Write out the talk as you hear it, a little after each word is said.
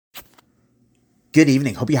Good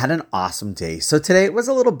evening. Hope you had an awesome day. So today was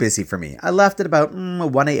a little busy for me. I left at about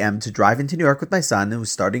 1 a.m. to drive into New York with my son, who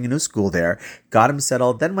was starting a new school there, got him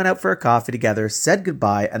settled, then went out for a coffee together, said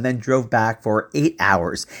goodbye, and then drove back for 8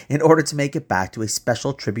 hours in order to make it back to a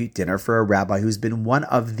special tribute dinner for a rabbi who's been one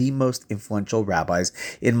of the most influential rabbis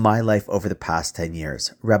in my life over the past 10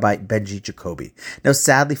 years, Rabbi Benji Jacoby. Now,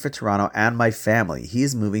 sadly for Toronto and my family, he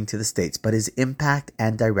is moving to the States, but his impact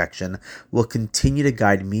and direction will continue to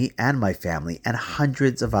guide me and my family and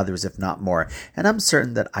hundreds of others, if not more, and I'm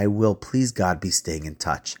certain that I will, please God, be staying in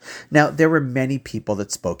touch. Now, there were many people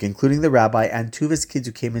that spoke, including the rabbi and two of his kids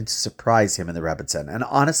who came in to surprise him in the Rebbitzin, and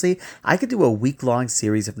honestly, I could do a week-long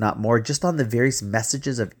series, if not more, just on the various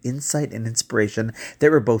messages of insight and inspiration that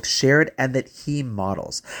were both shared and that he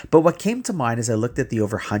models. But what came to mind as I looked at the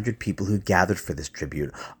over 100 people who gathered for this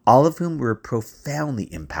tribute, all of whom were profoundly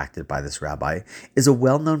impacted by this rabbi, is a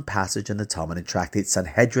well-known passage in the Talmud in Tractate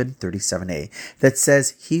Sanhedrin 37a that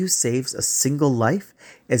says, "He who saves a single life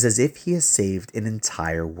is as if he has saved an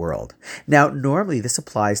entire world." Now, normally this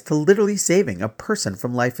applies to literally saving a person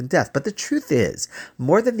from life and death, but the truth is,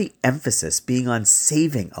 more than the emphasis being on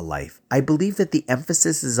saving a life, I believe that the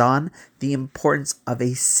emphasis is on the importance of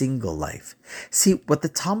a single life. See, what the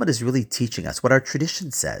Talmud is really teaching us, what our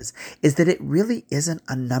tradition says, is that it really isn't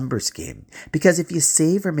a numbers game. Because if you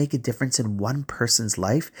save or make a difference in one person's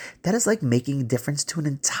life, that is like making a difference to an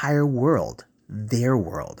entire world. Their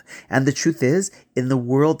world. And the truth is, in the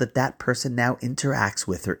world that that person now interacts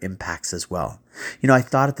with or impacts as well. I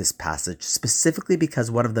thought of this passage specifically because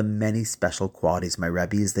one of the many special qualities of my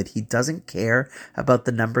Rebbe is that he doesn't care about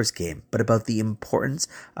the numbers game, but about the importance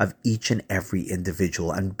of each and every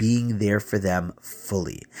individual and being there for them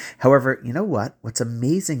fully. However, you know what? What's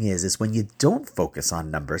amazing is when you don't focus on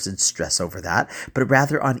numbers and stress over that, but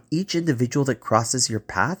rather on each individual that crosses your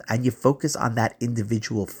path and you focus on that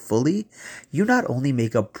individual fully, you not only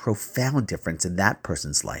make a profound difference in that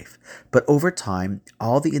person's life, but over time,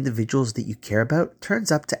 all the individuals that you care about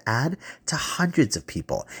turns up to add to hundreds of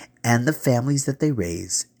people and the families that they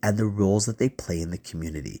raise and the roles that they play in the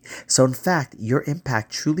community. So in fact, your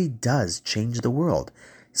impact truly does change the world.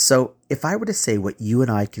 So if I were to say what you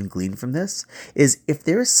and I can glean from this is if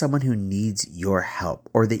there is someone who needs your help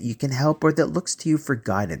or that you can help or that looks to you for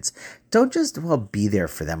guidance, don't just, be there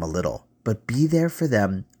for them a little, but be there for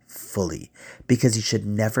them fully, because you should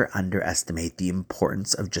never underestimate the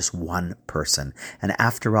importance of just one person. And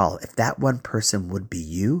after all, if that one person would be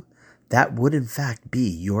you, that would in fact be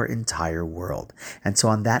your entire world. And so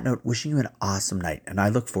on that note, wishing you an awesome night, and I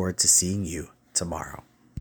look forward to seeing you tomorrow.